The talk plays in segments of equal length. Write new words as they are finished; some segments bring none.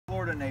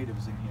Florida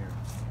natives in here?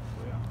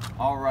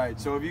 All right.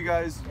 So have you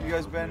guys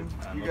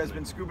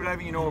been scuba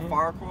diving? You know what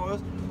fire coral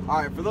is?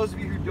 All right. For those of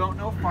you who don't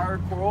know, fire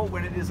coral,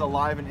 when it is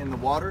alive and in the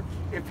water,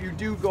 if you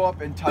do go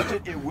up and touch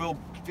it, it will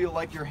feel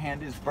like your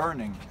hand is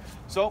burning.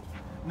 So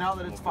now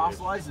that it's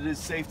fossilized, it is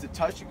safe to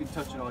touch. You can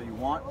touch it all you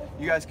want.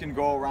 You guys can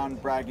go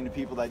around bragging to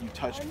people that you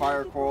touched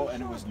fire coral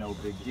and it was no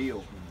big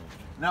deal.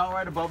 Now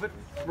right above it,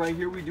 right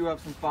here, we do have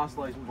some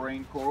fossilized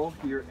brain coral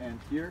here and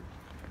here.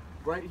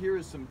 Right here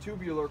is some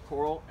tubular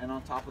coral, and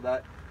on top of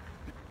that,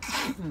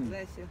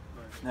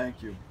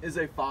 thank you, is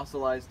a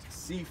fossilized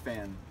sea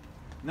fan.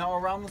 Now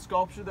around the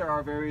sculpture there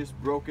are various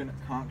broken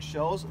conch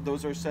shells.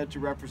 Those are said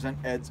to represent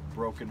Ed's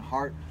broken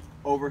heart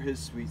over his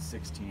sweet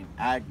 16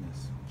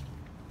 Agnes.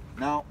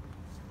 Now,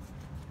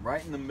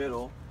 right in the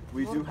middle,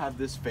 we do have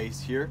this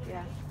face here.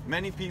 Yeah.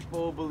 Many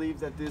people believe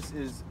that this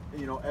is,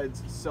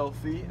 Ed's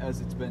selfie, as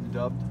it's been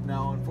dubbed.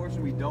 Now,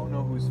 unfortunately, we don't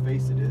know whose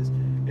face it is.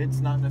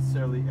 It's not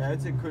necessarily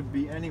Ed's. It could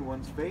be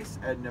anyone's face.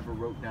 Ed never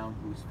wrote down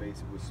whose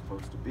face it was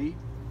supposed to be.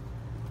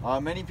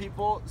 Many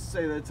people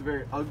say that it's a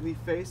very ugly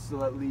face, so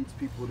that leads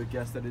people to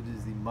guess that it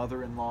is the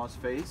mother-in-law's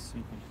face.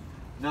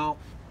 Now,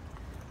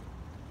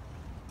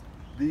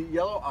 the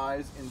yellow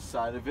eyes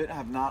inside of it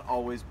have not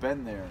always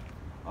been there.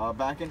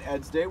 Back in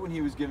Ed's day, when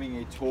he was giving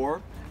a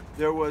tour,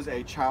 there was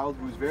a child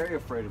who was very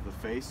afraid of the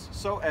face.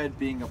 So Ed,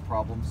 being a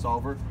problem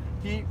solver,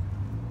 he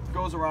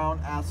goes around,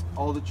 asks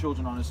all the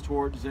children on his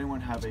tour, does anyone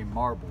have a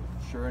marble?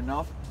 Sure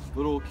enough, the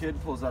little kid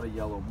pulls out a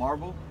yellow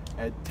marble.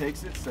 Ed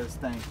takes it, says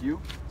thank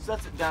you,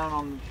 sets it down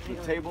on the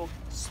table,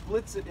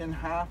 splits it in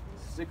half,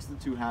 sticks the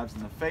two halves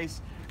in the face,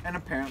 and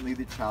apparently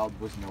the child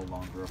was no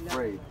longer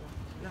afraid.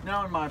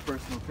 Now, in my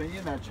personal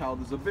opinion, that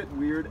child is a bit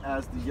weird,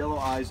 as the yellow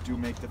eyes do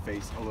make the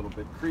face a little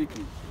bit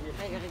creepy.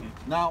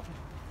 Now,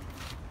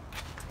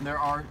 there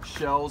are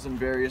shells and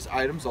various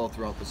items all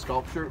throughout the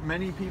sculpture.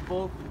 Many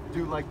people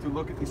do like to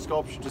look at the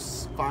sculpture to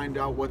find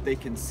out what they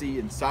can see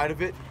inside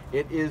of it.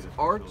 It is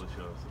art,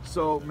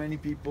 so many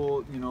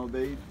people,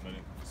 they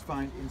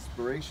find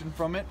inspiration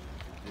from it.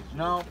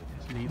 Now,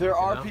 there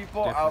are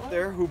people out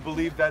there who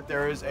believe that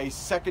there is a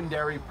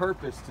secondary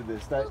purpose to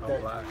this, that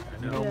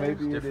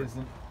maybe it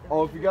isn't.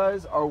 Oh, if you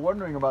guys are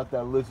wondering about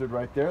that lizard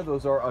right there,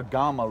 those are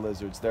agama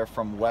lizards. They're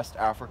from West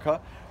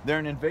Africa. They're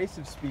an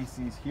invasive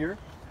species here.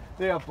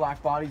 They have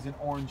black bodies and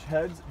orange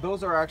heads.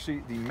 Those are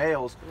actually the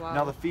males. Wow.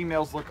 Now the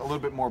females look a little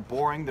bit more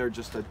boring. They're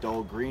just a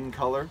dull green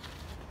color.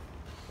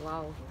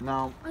 Wow.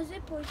 Now, is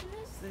it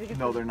poisonous?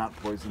 No, they're not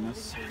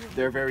poisonous.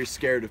 They're very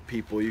scared of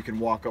people. You can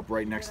walk up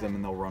right next to them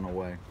and they'll run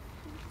away.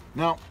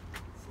 Now,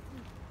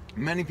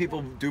 many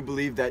people do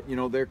believe that,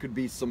 there could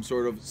be some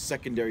sort of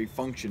secondary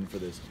function for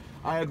this.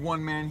 I had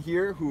one man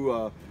here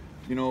who,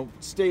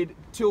 stayed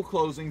till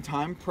closing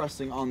time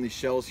pressing on the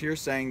shells here,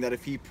 saying that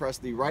if he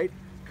pressed the right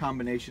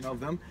combination of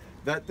them,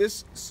 that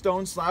this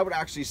stone slab would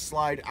actually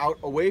slide out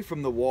away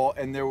from the wall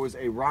and there was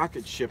a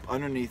rocket ship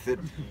underneath it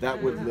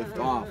that would lift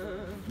off.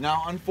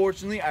 Now,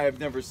 unfortunately, I have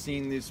never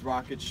seen this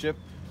rocket ship.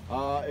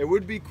 It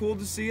would be cool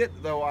to see it,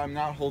 though I'm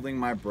not holding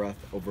my breath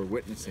over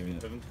witnessing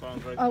it.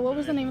 What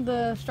was the name of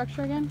the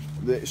structure again?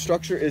 The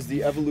structure is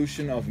the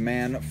evolution of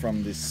man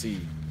from the sea.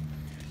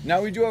 Now,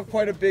 we do have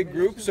quite a big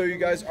group, so you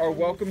guys are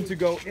welcome to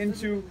go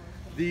into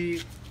the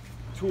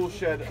tool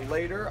shed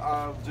later.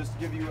 I'll just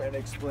give you an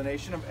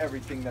explanation of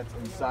everything that's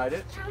inside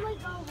it. Can I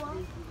go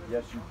along?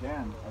 Yes, you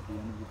can at the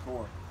end of the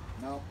tour.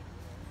 Now,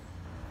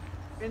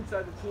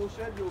 inside the tool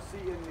shed, you'll see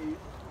in the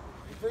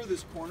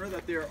furthest corner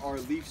that there are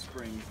leaf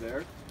springs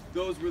there.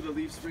 Those were the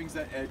leaf springs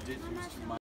that Ed did use to mine.